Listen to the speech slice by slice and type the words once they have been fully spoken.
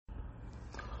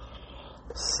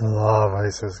Slava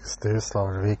Jesus Christus,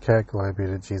 Slava Vika, glory be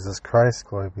to Jesus Christ,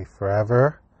 glory be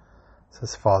forever. This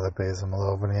is Father Basil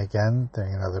Malovany again,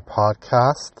 doing another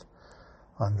podcast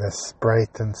on this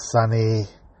bright and sunny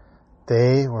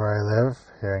day where I live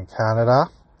here in Canada.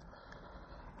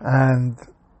 And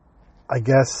I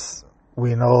guess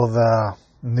we know the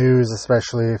news,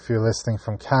 especially if you're listening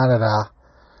from Canada,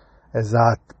 is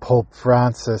that Pope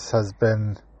Francis has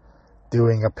been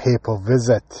doing a papal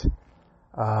visit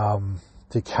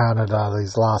to Canada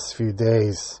these last few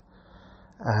days,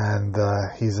 and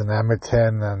he's in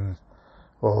Edmonton and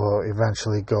will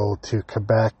eventually go to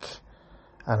Quebec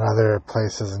and other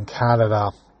places in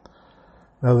Canada.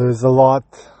 Now, there's a lot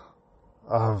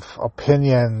of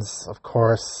opinions, of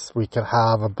course, we can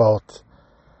have about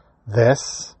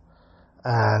this,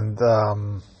 and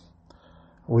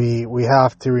we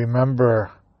have to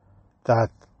remember that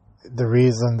the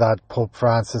reason that Pope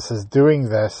Francis is doing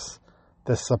this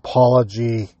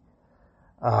apology,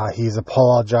 he's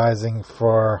apologizing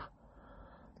for,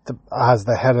 as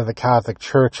the head of the Catholic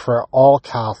Church, for all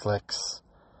Catholics,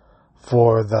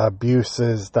 for the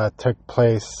abuses that took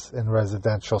place in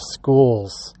residential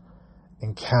schools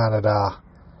in Canada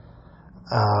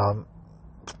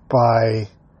by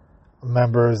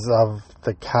members of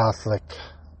the Catholic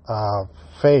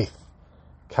faith,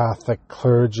 Catholic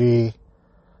clergy,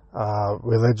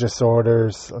 religious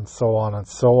orders, and so on and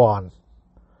so on.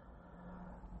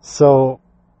 So,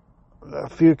 a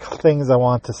few things I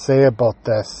want to say about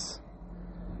this.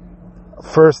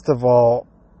 First of all,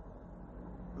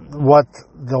 what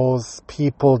those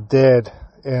people did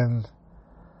in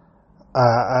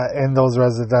those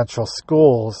residential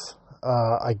schools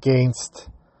against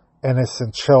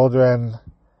innocent children,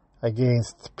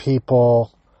 against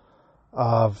people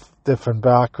of different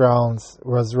backgrounds,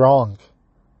 was wrong.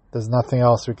 There's nothing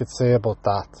else we could say about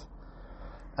that.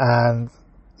 And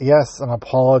yes, an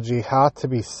apology had to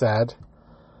be said,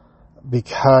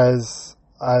 because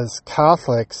as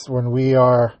Catholics, when we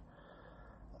are,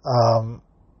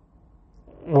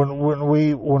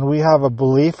 when we have a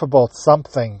belief about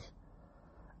something,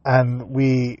 and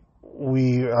we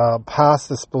pass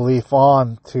this belief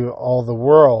on to all the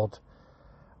world,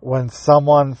 when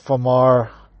someone from our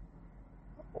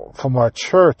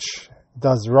church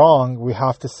does wrong, we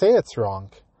have to say it's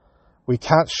wrong. We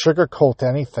can't sugarcoat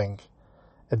anything.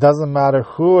 It doesn't matter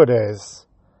who it is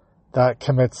that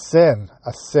commits sin.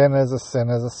 A sin is a sin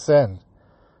is a sin.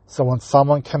 So when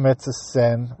someone commits a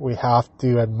sin, we have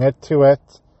to admit to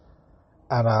it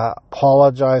and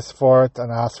apologize for it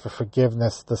and ask for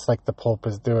forgiveness, just like the Pope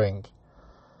is doing.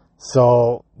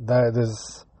 So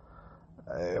there's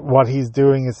what he's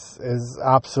doing is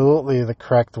absolutely the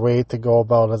correct way to go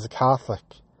about as a Catholic.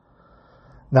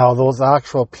 Now, those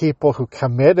actual people who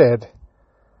committed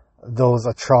those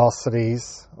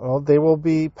atrocities, well, they will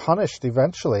be punished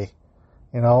eventually.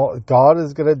 You know, God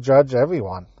is going to judge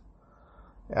everyone.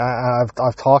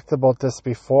 I've talked about this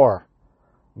before.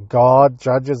 God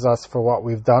judges us for what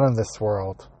we've done in this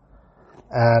world.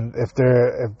 And if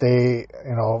they,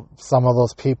 you know, some of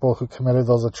those people who committed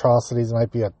those atrocities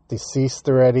might be deceased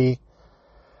already,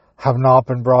 have not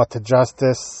been brought to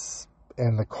justice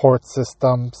in the court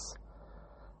systems,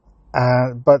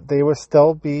 but they would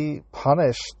still be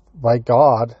punished by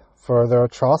God for their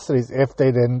atrocities if they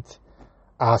didn't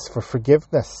ask for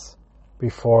forgiveness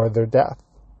before their death.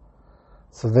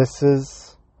 So this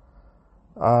is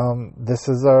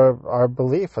our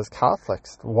belief as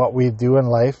Catholics. What we do in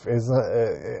life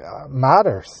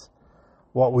matters.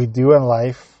 What we do in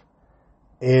life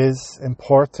is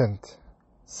important.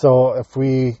 So if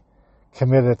we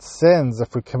committed sins,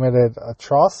 if we committed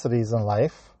atrocities in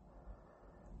life,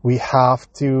 we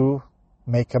have to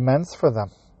make amends for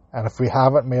them. And if we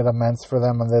haven't made amends for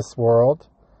them in this world,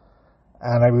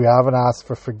 and we haven't asked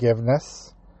for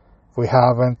forgiveness, if we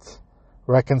haven't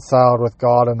reconciled with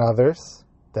God and others,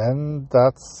 then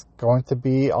that's going to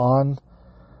be on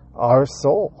our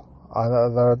soul on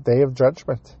the day of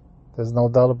judgment. There's no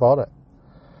doubt about it.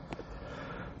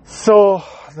 So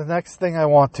the next thing I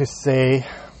want to say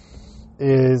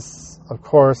is, of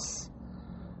course,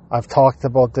 I've talked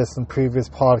about this in previous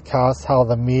podcasts, how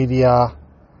the media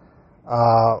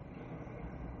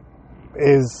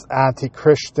is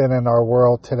anti-Christian in our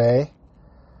world today.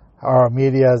 Our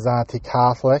media is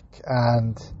anti-Catholic,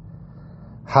 and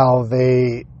how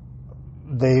they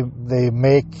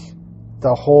make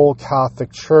the whole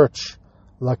Catholic Church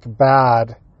look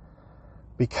bad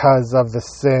because of the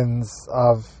sins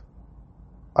of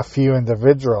a few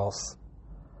individuals.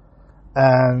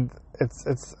 And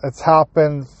it's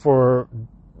happened for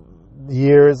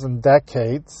years and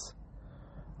decades,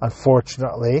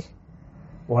 unfortunately,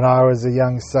 when I was a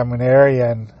young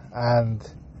seminarian and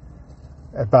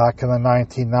back in the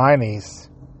 1990s,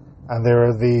 and there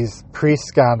were these priest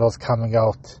scandals coming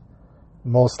out,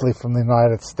 mostly from the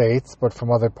United States, but from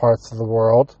other parts of the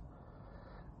world.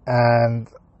 And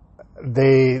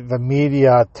the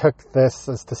media took this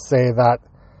as to say that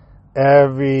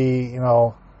every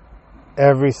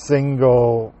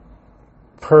single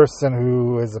person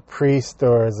who is a priest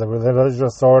or is a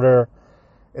religious order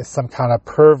is some kind of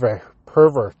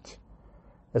pervert,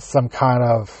 is some kind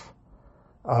of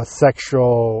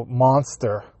sexual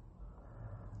monster.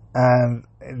 And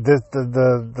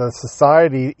the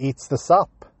society eats this up.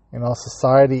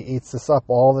 Society eats this up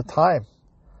all the time.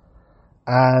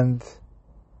 And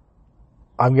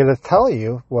I'm going to tell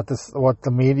you what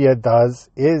the media does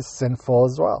is sinful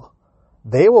as well.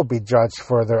 They will be judged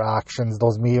for their actions,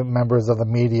 those members of the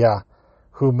media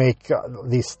who make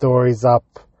these stories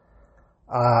up,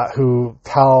 who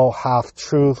tell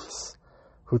half-truths,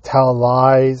 who tell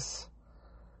lies,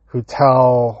 who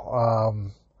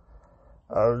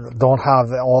don't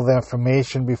have all the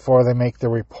information before they make the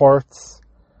reports.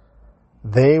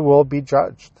 They will be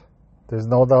judged. There's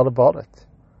no doubt about it.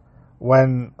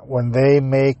 When they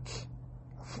make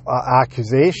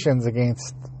accusations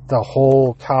against the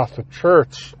whole Catholic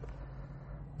Church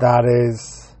that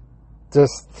is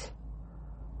just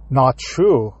not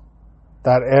true,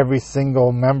 that every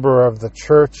single member of the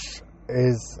church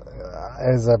is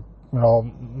a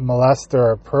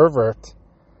molester or pervert,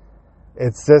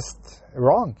 it's just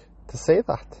wrong to say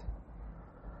that.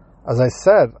 As I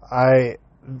said,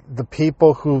 the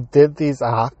people who did these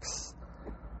acts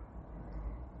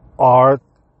are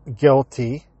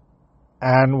guilty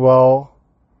and will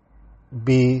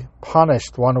be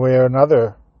punished one way or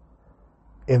another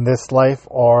in this life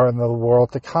or in the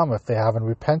world to come if they haven't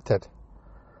repented.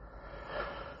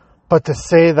 But to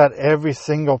say that every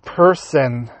single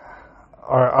person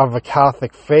of a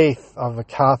Catholic faith, of the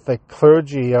Catholic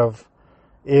clergy,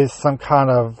 is some kind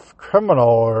of criminal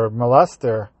or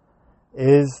molester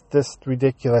is just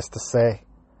ridiculous to say.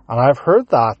 And I've heard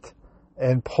that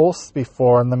in posts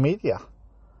before in the media.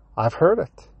 I've heard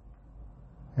it.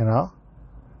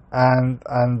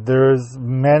 And there's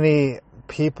many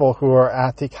people who are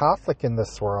anti-Catholic in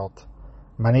this world.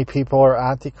 Many people are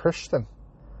anti-Christian.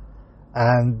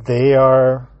 And they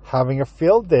are having a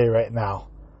field day right now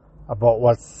about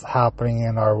what's happening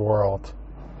in our world.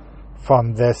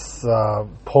 From this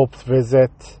Pope's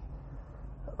visit,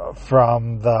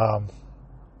 from the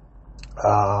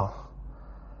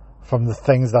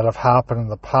things that have happened in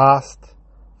the past,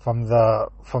 from the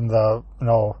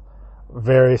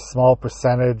very small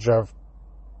percentage of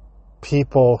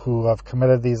people who have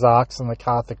committed these acts in the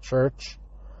Catholic Church.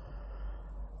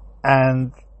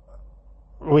 And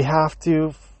we have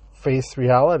to face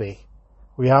reality.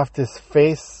 We have to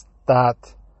face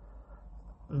that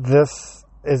this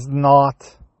is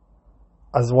not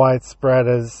as widespread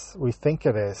as we think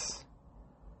it is.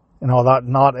 That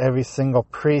not every single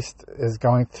priest is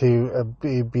going to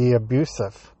be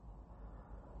abusive.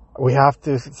 We have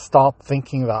to stop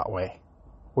thinking that way.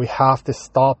 We have to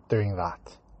stop doing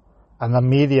that. And the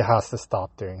media has to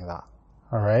stop doing that.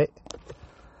 All right?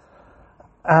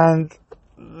 And,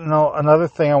 another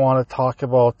thing I want to talk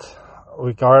about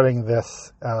regarding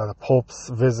this, the Pope's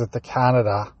visit to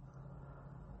Canada,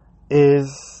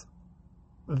 is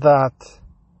that,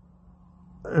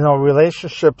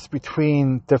 relationships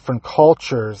between different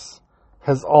cultures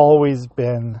has always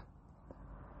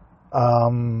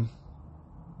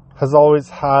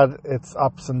had its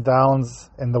ups and downs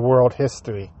in the world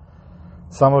history.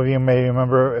 Some of you may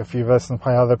remember, if you've listened to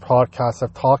my other podcasts,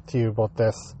 I've talked to you about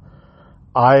this.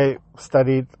 I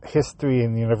studied history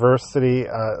in university.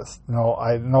 I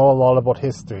know a lot about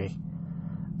history.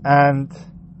 And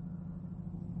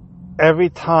every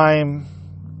time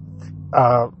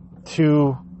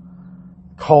two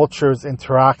cultures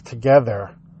interact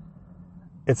together,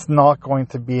 it's not going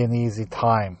to be an easy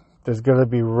time. There's going to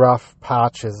be rough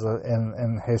patches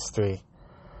in history.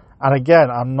 And again,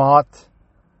 I'm not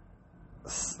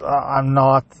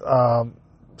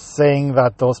saying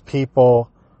that those people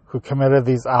who committed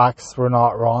these acts were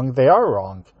not wrong. They are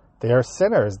wrong. They are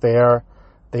sinners. They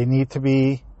need to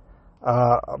be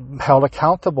held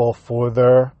accountable for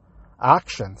their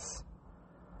actions.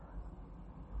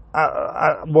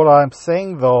 What I'm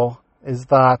saying, though, is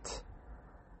that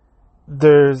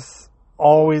there's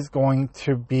always going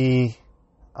to be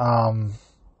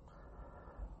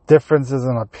differences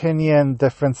in opinion,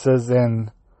 differences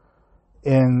in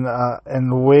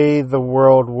the way the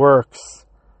world works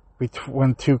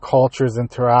when two cultures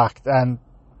interact. And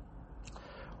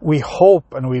we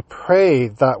hope and we pray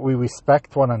that we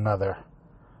respect one another.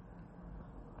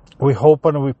 we hope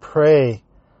and we pray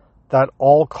that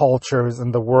all cultures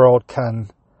in the world can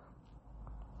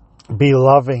be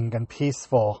loving and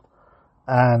peaceful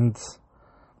and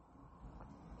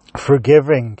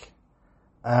forgiving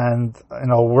and,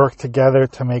 work together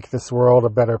to make this world a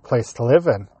better place to live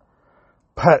in.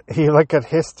 But you look at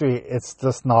history, it's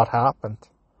just not happened.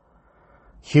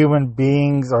 Human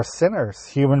beings are sinners.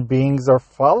 Human beings are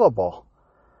fallible.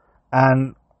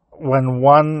 And when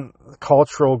one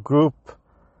cultural group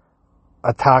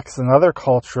attacks another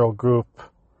cultural group,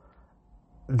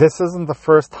 this isn't the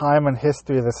first time in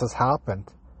history this has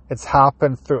happened. It's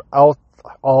happened throughout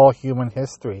all human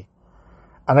history.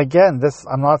 And again,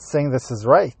 I'm not saying this is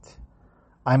right.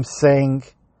 I'm saying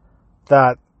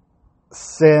that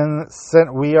sin,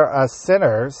 we are as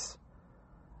sinners,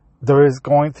 there is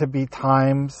going to be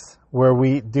times where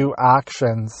we do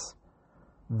actions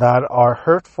that are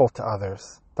hurtful to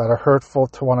others, that are hurtful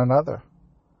to one another.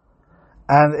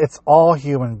 And it's all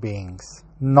human beings,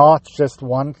 not just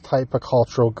one type of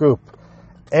cultural group.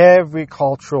 Every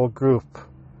cultural group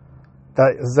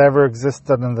that has ever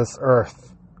existed on this earth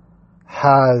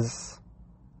has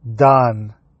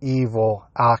done evil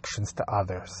actions to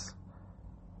others.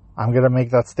 I'm going to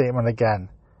make that statement again.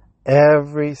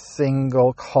 Every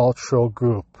single cultural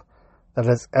group that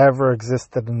has ever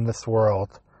existed in this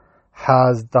world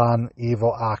has done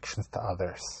evil actions to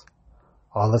others.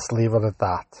 I'll just leave it at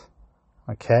that.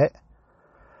 Okay?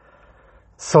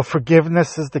 So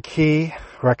forgiveness is the key.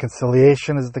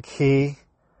 Reconciliation is the key.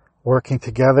 Working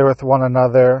together with one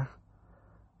another.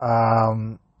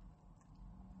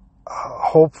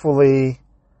 Hopefully,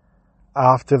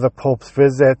 after the Pope's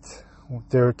visit,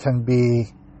 there can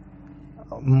be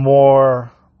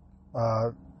more,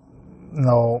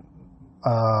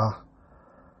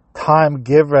 time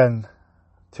given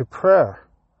to prayer.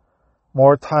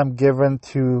 More time given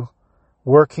to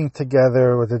working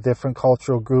together with the different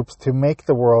cultural groups to make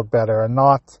the world better, and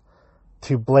not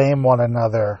to blame one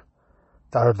another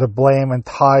or to blame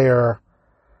entire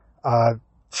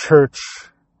church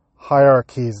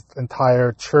hierarchies,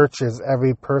 entire churches,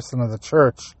 every person in the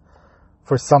church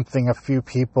for something a few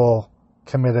people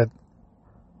committed,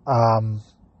 the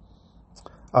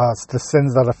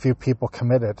sins that a few people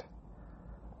committed.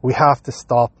 We have to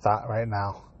stop that right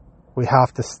now. We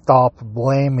have to stop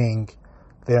blaming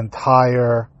the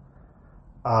entire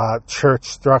church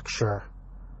structure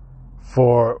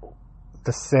for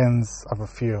the sins of a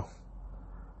few.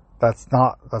 That's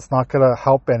not going to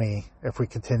help any if we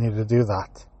continue to do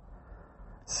that.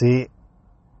 See,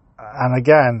 and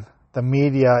again, the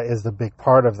media is the big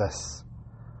part of this.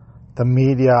 The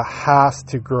media has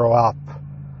to grow up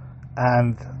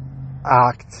and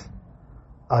act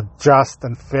just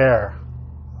and fair,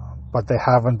 but they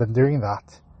haven't been doing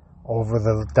that over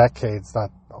the decades that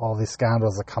all these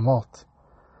scandals have come out.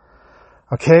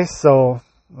 Okay, so,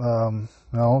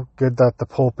 good that the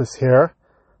Pope is here.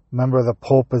 Remember, the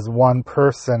Pope is one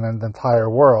person in the entire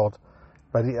world,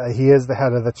 but he is the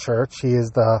head of the church. He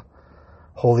is the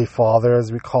Holy Father,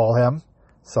 as we call him.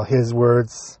 So his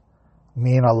words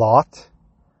mean a lot.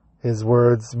 His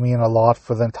words mean a lot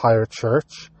for the entire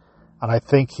church. And I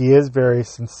think he is very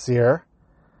sincere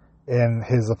in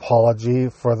his apology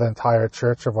for the entire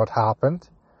church of what happened,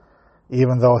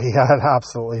 even though he had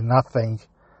absolutely nothing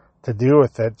to do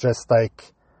with it, just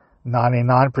like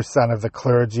 99% of the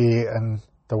clergy in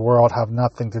the world have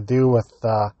nothing to do with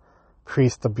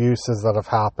priest abuses that have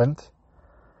happened.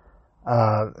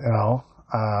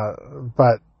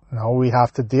 But we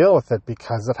have to deal with it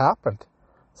because it happened.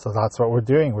 So that's what we're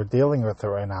doing. We're dealing with it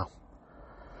right now.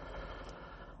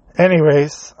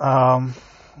 Anyways,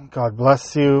 God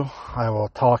bless you. I will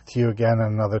talk to you again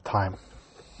another time.